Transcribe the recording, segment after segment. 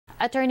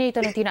Attorney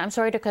Tolentino, I'm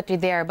sorry to cut you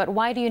there, but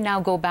why do you now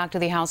go back to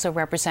the House of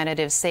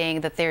Representatives saying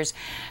that there's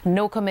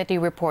no committee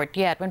report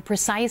yet, when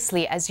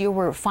precisely as you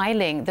were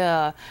filing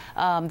the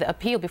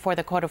appeal before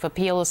the Court of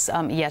Appeals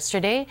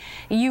yesterday,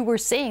 you were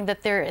saying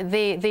that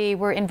they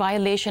were in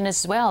violation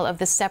as well of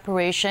the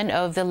separation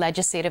of the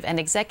legislative and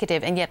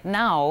executive, and yet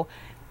now,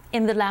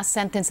 in the last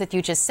sentence that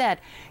you just said,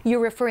 you're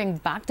referring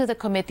back to the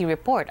committee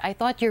report. I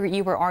thought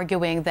you were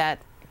arguing that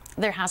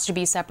there has to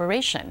be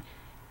separation.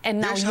 And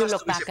now you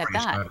look back at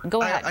that.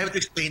 Go ahead. I would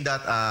explain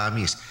that,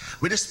 Miss.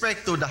 With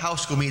respect to the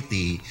House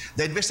Committee,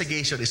 the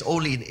investigation is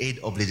only in aid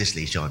of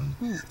legislation.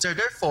 So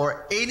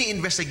therefore, any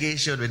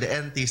investigation with the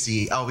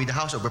NTC, with the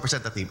House of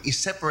Representatives, is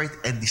separate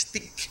and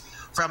distinct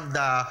from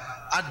the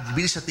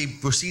administrative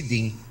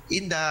proceeding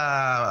in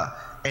the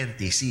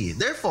NTC.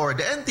 Therefore,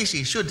 the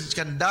NTC should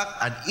conduct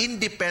an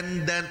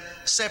independent,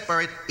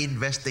 separate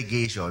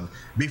investigation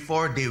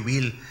before they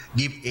will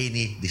give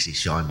any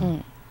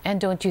decision. And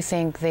don't you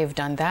think they've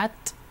done that?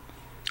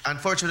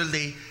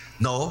 Unfortunately,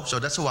 no. So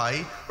that's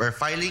why we're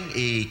filing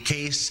a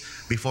case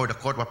before the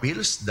Court of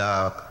Appeals,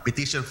 the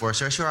petition for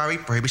certiorari,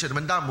 prohibition of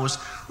mandamus,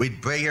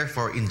 with prayer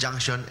for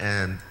injunction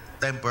and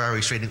temporary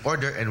restraining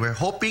order. And we're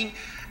hoping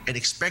and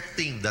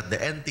expecting that the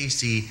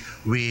NTC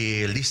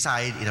will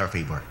decide in our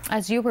favor.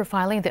 As you were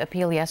filing the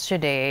appeal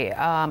yesterday,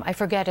 I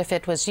forget if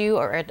it was you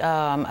or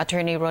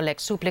Attorney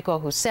Rolex Suplico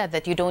who said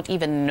that you don't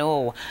even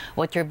know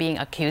what you're being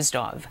accused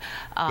of.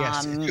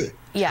 Yes, it's true.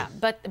 Yeah,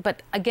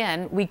 but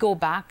again, we go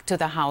back to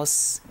the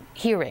House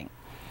hearing,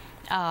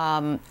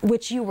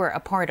 which you were a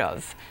part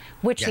of,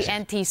 which the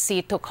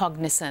NTC took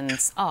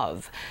cognizance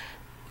of.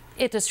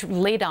 It is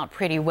laid out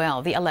pretty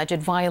well, the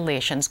alleged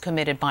violations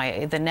committed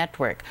by the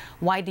network.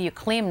 Why do you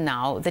claim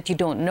now that you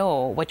don't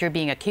know what you're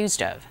being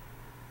accused of?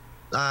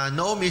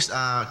 No, Miss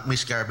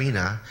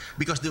Carmina,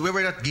 because we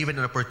were not given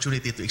an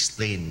opportunity to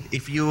explain.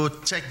 If you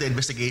check the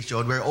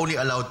investigation, we're only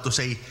allowed to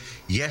say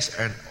yes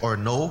or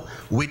no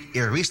with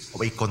a risk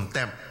of a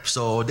contempt.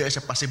 So there's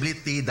a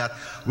possibility that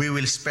we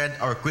will spend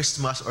our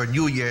Christmas or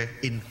New Year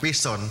in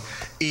prison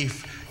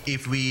if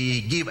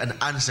we give an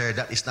answer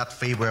that is not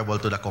favorable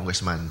to the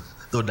congressman,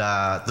 to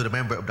the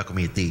member of the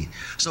committee.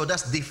 So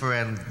that's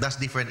different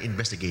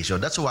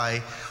investigation. That's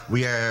why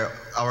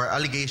our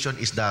allegation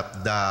is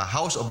that the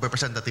House of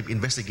Representative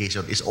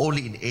investigation is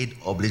only in aid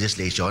of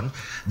legislation.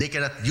 They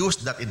cannot use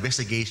that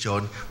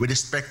investigation with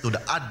respect to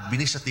the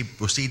administrative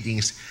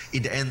proceedings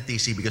in the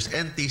NTC, because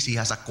NTC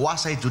has a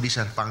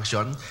quasi-judicial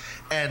function,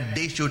 and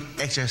they should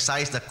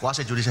exercise the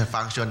quasi-judicial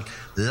function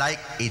like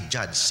a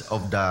judge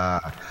of the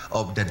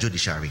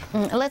judiciary.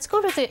 Let's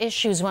go to the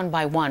issues one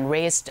by one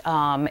raised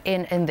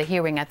in the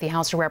hearing at the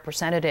House of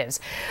Representatives.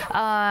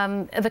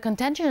 The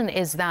contention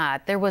is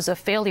that there was a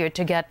failure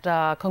to get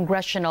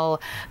congressional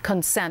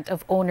consent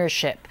of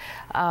ownership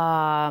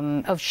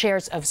of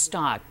shares of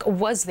stock.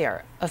 Was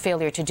there a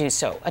failure to do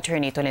so,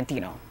 Attorney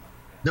Tolentino?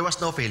 There was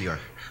no failure.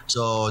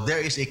 So there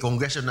is a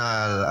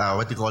congressional,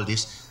 with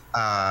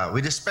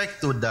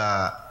respect to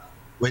the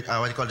with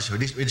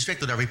respect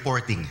to the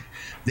reporting.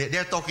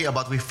 They're talking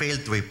about we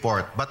failed to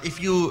report. But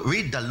if you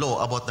read the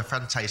law about the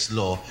franchise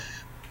law,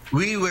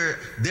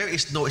 there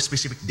is no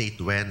specific date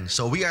when.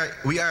 So we are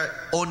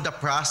on the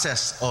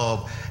process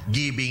of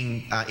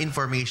giving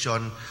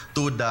information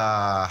to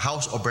the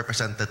House of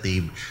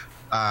Representatives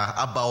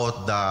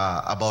about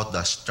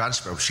the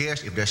transfer of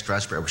shares, if there's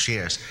transfer of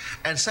shares.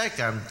 And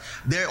second,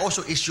 there are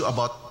also issue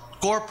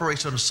about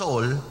corporation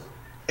sole,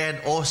 and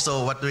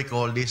also what we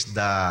call this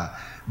the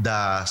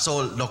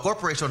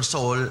corporation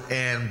sole,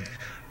 and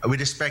with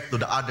respect to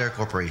the other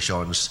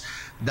corporations.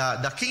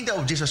 The Kingdom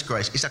of Jesus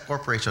Christ is a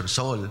corporation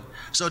sole.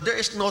 So there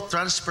is no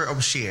transfer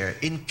of share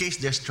in case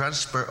there's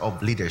transfer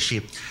of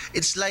leadership.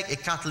 It's like a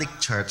Catholic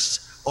church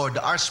or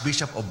the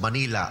Archbishop of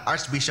Manila,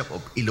 Archbishop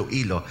of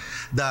Iloilo,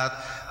 that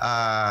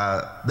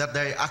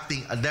they're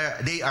acting,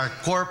 they are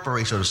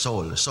corporation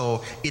sole.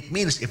 So it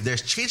means if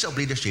there's change of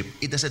leadership,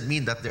 it doesn't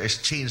mean that there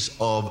is change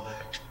of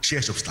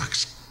shares of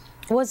stocks.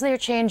 Was there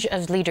change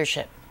of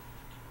leadership?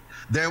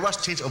 There was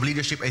change of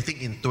leadership, I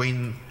think in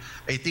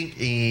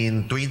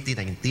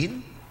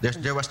 2019.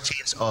 There was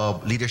change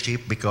of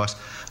leadership because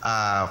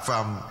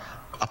from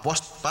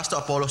Pastor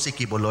Apollo C.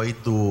 Kiboloy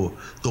to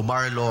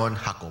Marlon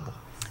Jacobo.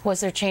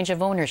 Was there change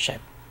of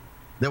ownership?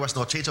 There was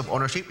no change of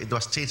ownership. It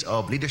was change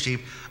of leadership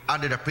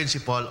under the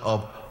principle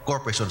of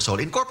corporation sole.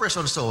 In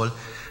corporation sole,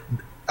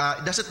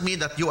 it doesn't mean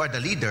that you are the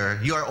leader,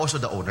 you are also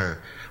the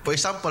owner. For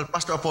example,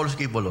 Pastor Apollo C.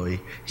 Kiboloy,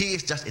 he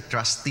is just a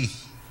trustee.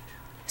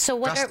 So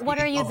what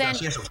are you then?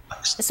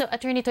 So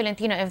Attorney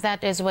Tolentino, if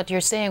that is what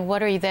you're saying,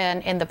 what are you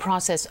then in the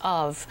process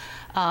of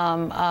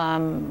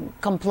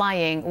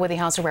complying with the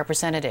House of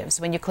Representatives?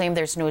 When you claim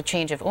there's no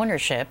change of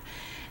ownership,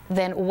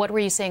 then what were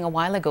you saying a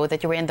while ago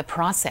that you were in the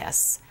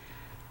process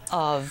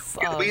of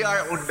we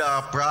are on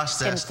the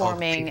process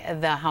informing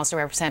the House of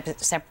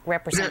Representatives?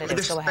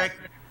 Go ahead.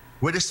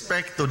 With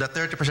respect to the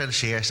 30%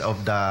 shares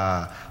of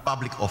the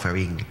public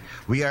offering,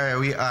 we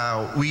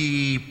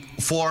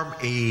form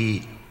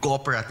a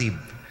cooperative.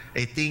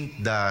 I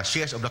think the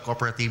shares of the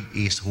cooperative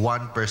is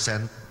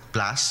 1%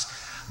 plus.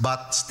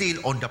 but still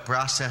on the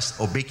process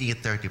of making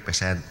it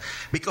 30%.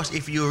 Because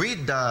if you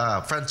read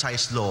the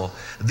franchise law,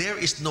 there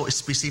is no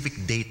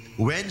specific date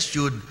when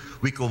should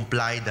we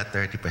comply the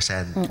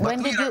 30%. But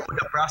When we did are you? on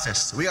the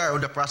process. We are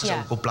on the process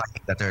Yeah. of complying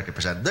the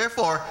 30%.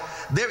 Therefore,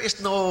 there is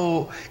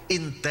no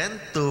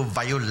intent to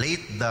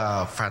violate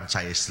the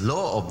franchise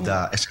law of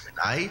the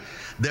SMNI.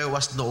 There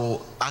was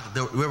no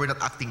we were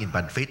not acting in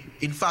bad faith.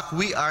 In fact,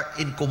 we are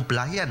in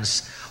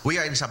compliance. We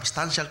are in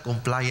substantial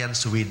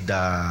compliance with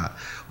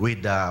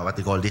what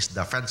they call this,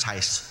 the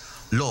franchise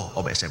law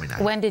of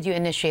SMNI. When did you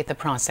initiate the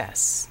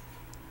process?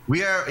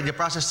 We are in the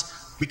process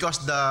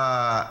because the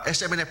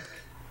SMNI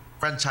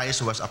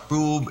franchise was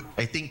approved,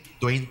 I think,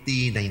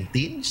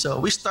 2019. So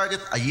we started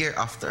a year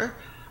after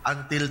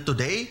until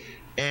today,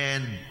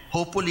 and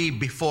hopefully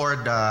before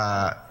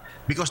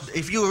because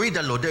if you read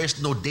the law, there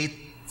is no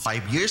date,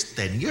 5 years,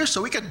 10 years,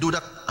 so we can do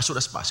that as soon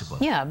as possible.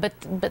 Yeah, but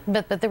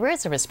there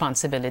is a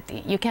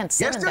responsibility. You can't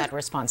sit Yes, on that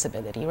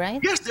responsibility,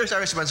 right? Yes, there's a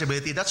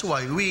responsibility. That's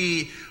why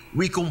we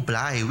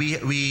comply. We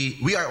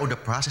are on the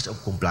process of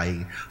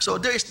complying.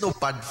 So there is no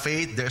bad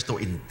faith. There's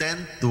no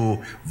intent to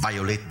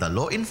violate the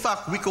law. In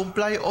fact, we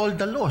comply all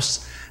the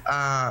laws.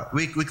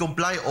 We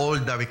comply all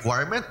the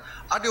requirement.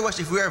 Otherwise,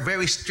 if we are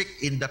very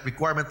strict in that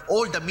requirement,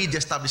 all the media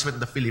establishment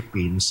in the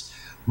Philippines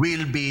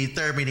will be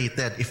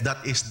terminated if that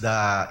is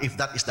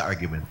the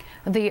argument.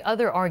 The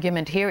other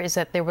argument here is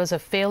that there was a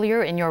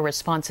failure in your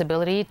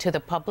responsibility to the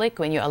public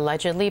when you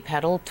allegedly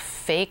peddled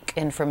fake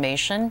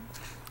information.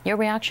 Your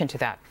reaction to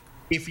that?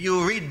 If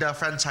you read the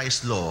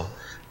franchise law,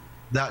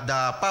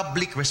 the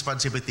public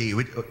responsibility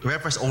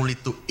refers only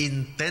to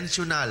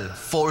intentional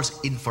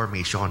false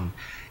information.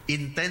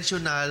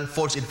 Intentional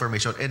false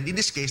information. And in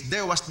this case,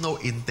 there was no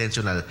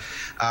intentional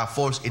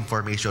false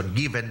information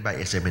given by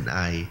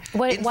SMNI.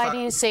 Why do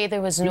you say there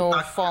was no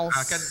false?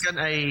 Can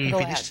I Go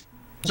finish? ahead.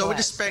 So Go with ahead.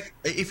 respect,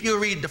 if you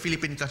read the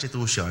Philippine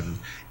Constitution,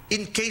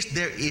 in case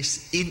there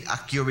is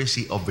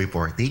inaccuracy of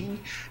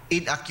reporting,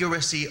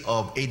 inaccuracy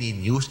of any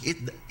news,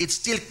 it's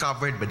still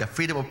covered by the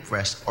freedom of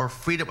press or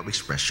freedom of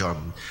expression.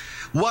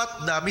 What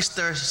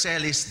Mr.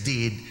 Celis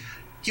did,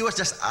 he was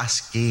just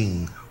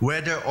asking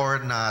whether or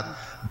not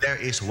there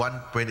is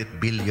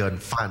 1.8 billion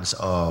funds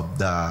of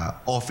the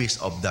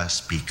office of the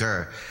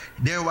speaker.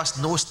 There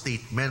was no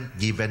statement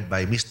given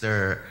by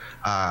Mr.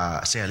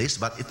 Celis,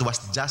 but it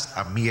was just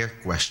a mere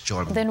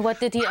question. Then what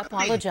did he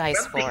apologize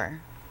for?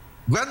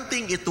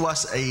 Granting it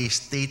was a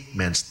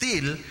statement,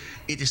 still,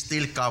 it is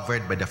still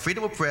covered by the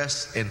freedom of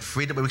press and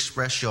freedom of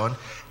expression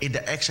in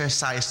the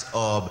exercise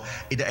of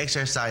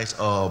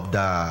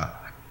the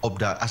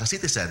as a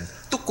citizen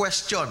to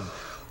question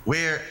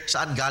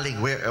saan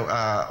galing, with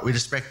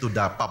respect to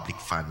the public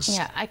funds.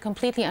 Yeah, I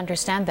completely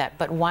understand that.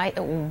 But why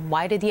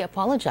did he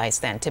apologize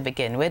then to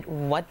begin with?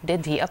 What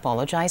did he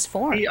apologize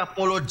for? He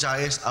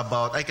apologized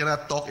about, I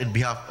cannot talk in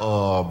behalf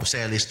of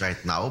Celis right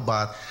now,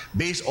 but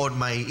based on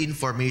my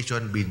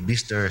information with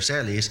Mr.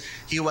 Celis,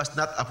 he was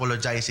not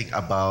apologizing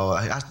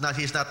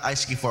he's not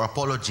asking for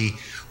apology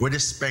with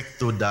respect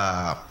to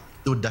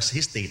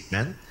his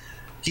statement.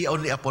 He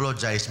only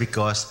apologized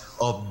because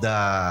of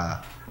the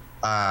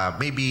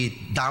maybe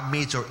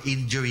damage or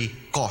injury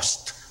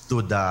caused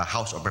to the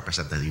House of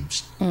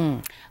Representatives.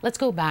 Let's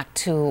go back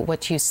to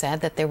what you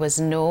said, that there was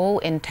no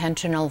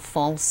intentional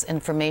false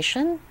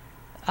information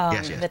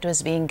Yes. that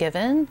was being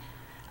given,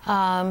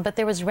 but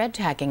there was red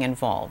tagging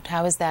involved.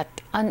 How is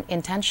that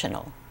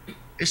unintentional?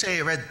 You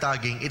say red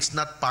tagging, it's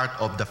not part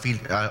of the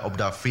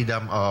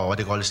freedom, what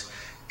do you call this?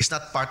 It's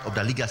not part of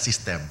the legal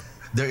system.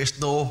 There is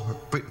no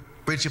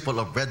principle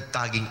of red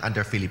tagging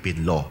under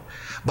Philippine law.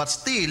 But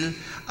still,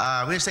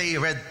 when we say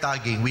red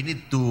tagging, we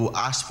need to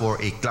ask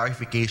for a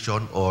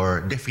clarification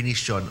or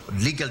definition,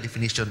 legal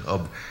definition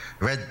of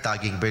red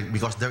tagging,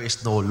 because there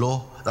is no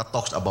law that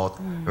talks about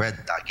red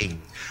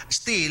tagging.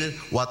 Still,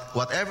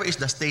 whatever is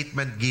the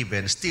statement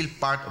given, still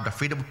part of the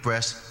freedom of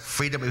press,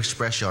 freedom of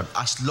expression,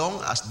 as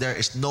long as there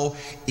is no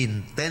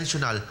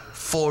intentional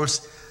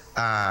false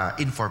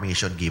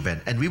information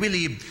given. And we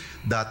believe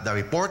that the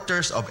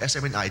reporters of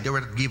SMNI,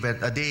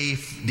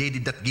 they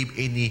did not give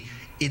any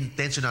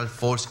intentional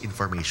false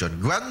information.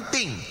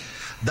 Granting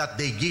that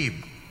they give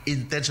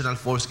intentional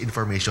false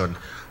information,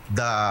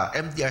 the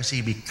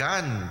MTRCB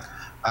can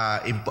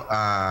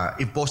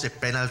impose a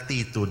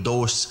penalty to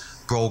those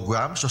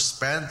programs,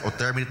 suspend or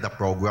terminate the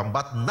program,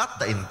 but not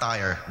the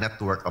entire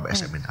network of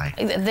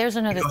SMNI. There's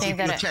another Because thing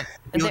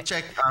if you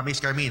check, Ms.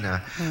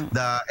 Carmina,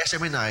 the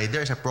SMNI,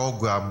 there is a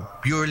program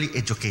purely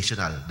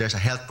educational. There's a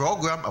health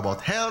program about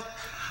health,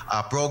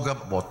 a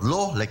program about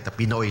law, like the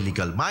Pinoy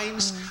Legal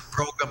Minds,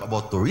 program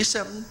about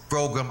tourism,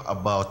 program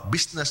about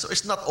business. So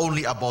it's not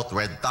only about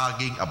red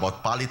tagging,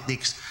 about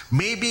politics.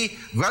 Maybe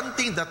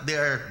granting that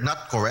they're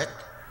not correct,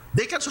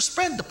 they can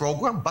suspend the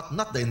program, but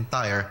not the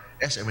entire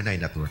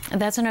SMNI network.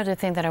 That's another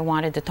thing that I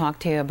wanted to talk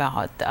to you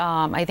about.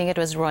 I think it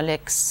was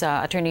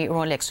Attorney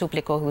Rolex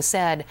Suplico who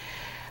said,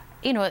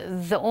 you know,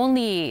 the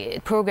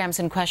only programs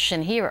in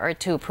question here are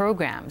two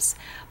programs.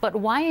 But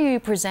why are you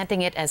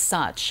presenting it as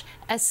such,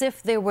 as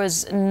if there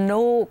was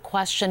no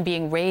question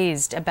being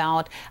raised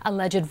about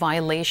alleged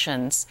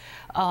violations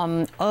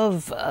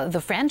of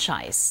the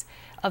franchise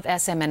of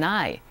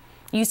SMNI?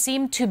 You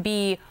seem to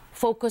be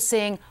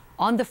focusing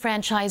on the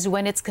franchise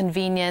when it's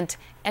convenient,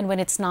 and when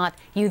it's not,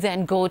 you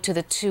then go to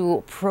the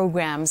two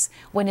programs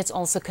when it's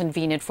also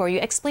convenient for you.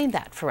 Explain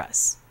that for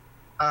us.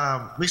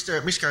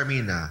 Miss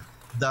Carmina,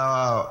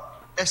 the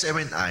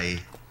SMNI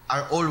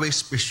are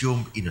always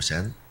presumed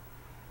innocent,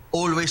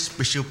 always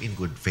presumed in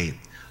good faith.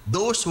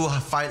 Those who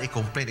have filed a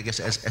complaint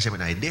against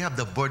SMNI, they have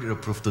the burden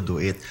of proof to do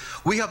it.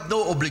 We have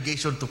no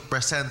obligation to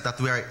present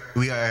that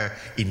we are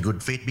in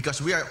good faith,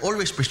 because we are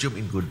always presumed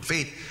in good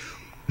faith.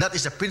 That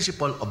is the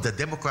principle of the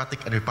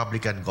democratic and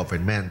republican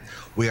government.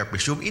 We are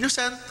presumed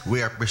innocent,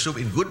 we are presumed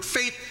in good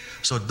faith.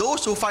 So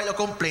those who file a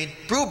complaint,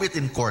 prove it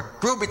in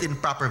court, prove it in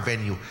proper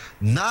venue,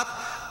 not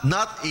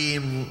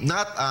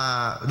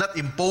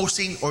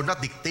imposing or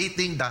not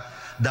dictating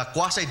the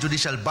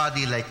quasi-judicial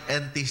body like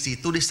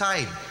NTC to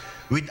decide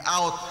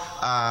without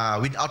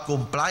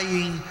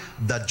complying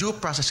the due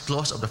process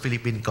clause of the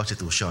Philippine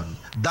Constitution.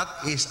 That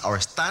is our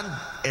stand,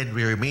 and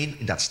we remain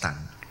in that stand.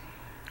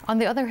 On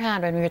the other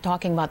hand, when we were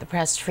talking about the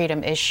press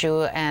freedom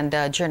issue, and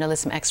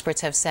journalism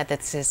experts have said that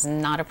this is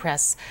not a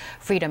press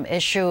freedom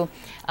issue,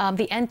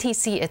 the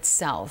NTC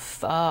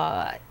itself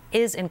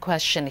is in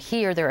question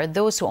here. There are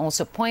those who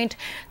also point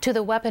to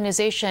the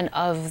weaponization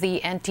of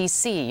the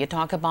NTC. You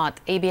talk about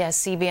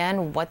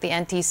ABS-CBN, what the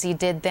NTC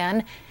did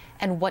then,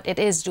 and what it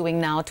is doing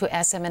now to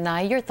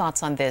SMNI. Your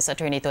thoughts on this,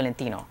 Attorney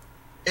Tolentino?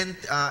 And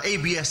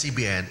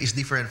ABS-CBN is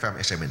different from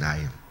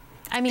SMNI.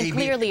 I mean,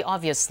 clearly,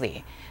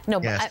 obviously. No,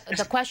 yes. but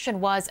the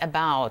question was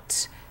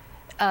about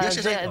yes,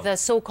 the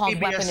so-called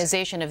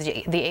weaponization of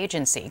the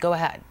agency. Go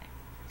ahead.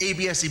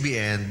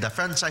 ABS-CBN, the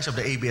franchise of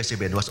the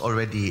ABS-CBN was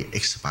already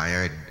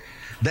expired.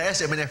 The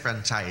SMNI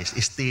franchise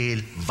is still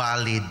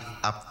valid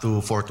up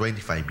to for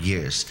 25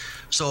 years.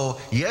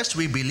 So yes,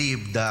 we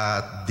believe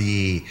that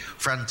the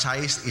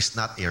franchise is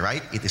not a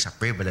right, it is a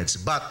privilege.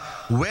 But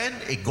when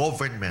a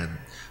government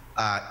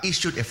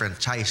issued a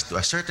franchise to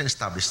a certain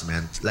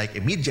establishment, like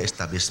a media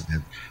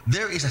establishment,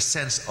 there is a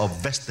sense of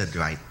vested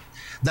right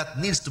that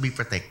needs to be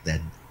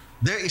protected.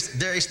 There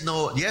is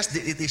no, yes,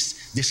 it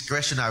is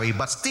discretionary,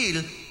 but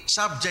still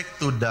subject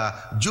to the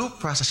due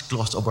process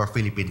clause of our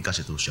Philippine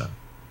Constitution.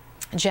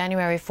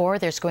 January 4,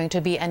 there's going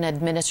to be an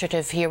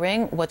administrative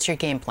hearing. What's your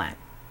game plan?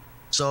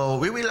 So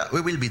we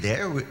will be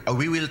there.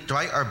 We will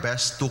try our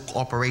best to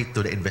cooperate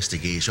to the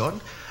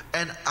investigation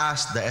and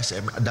ask the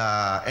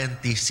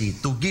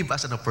NTC to give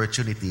us an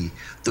opportunity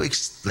to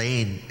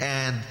explain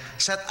and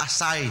set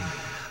aside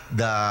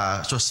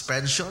the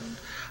suspension.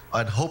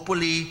 And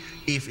hopefully,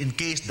 if in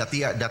case the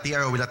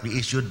TRO will not be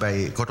issued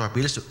by Court of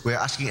Appeals, we're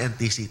asking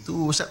NTC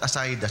to set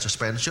aside the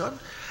suspension,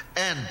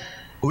 and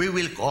we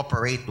will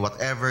cooperate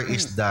whatever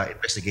is the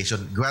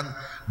investigation grant.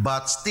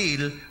 But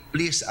still,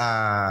 please,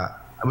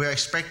 we're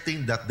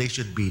expecting that they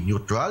should be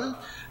neutral,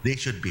 they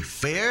should be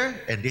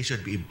fair, and they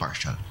should be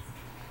impartial.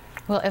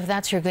 Well, if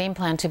that's your game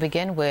plan to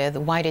begin with,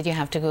 why did you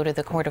have to go to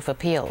the Court of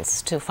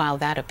Appeals to file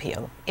that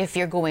appeal? If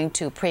you're going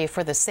to pray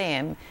for the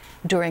same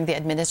during the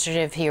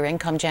administrative hearing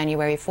come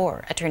January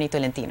 4, Attorney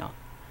Tolentino.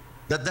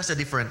 That's a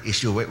different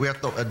issue. We are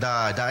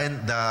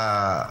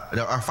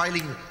are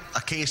filing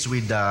a case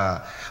with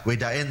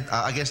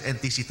against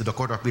NTC to the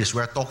Court of Appeals.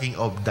 We are talking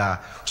of the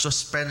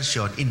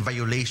suspension in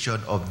violation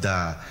of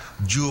the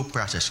due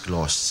process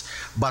clause.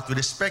 But with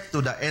respect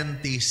to the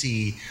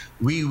NTC,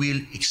 we will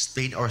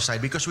explain our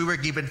side because we were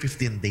given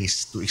 15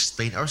 days to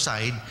explain our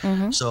side.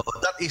 So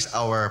that is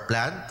our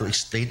plan, to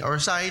explain our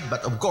side.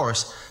 But of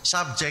course,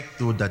 subject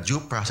to the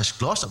due process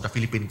clause of the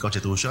Philippine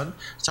Constitution,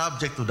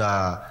 subject to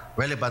the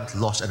relevant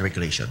laws and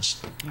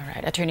regulations. All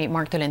right. Attorney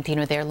Mark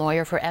Tolentino there,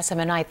 lawyer for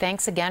SMNI.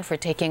 Thanks again for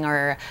taking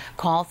our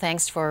call.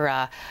 Thanks for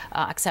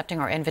accepting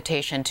our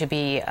invitation to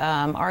be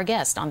our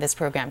guest on this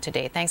program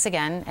today. Thanks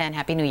again, and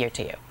Happy New Year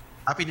to you.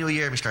 Happy New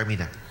Year, Ms.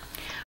 Carmina.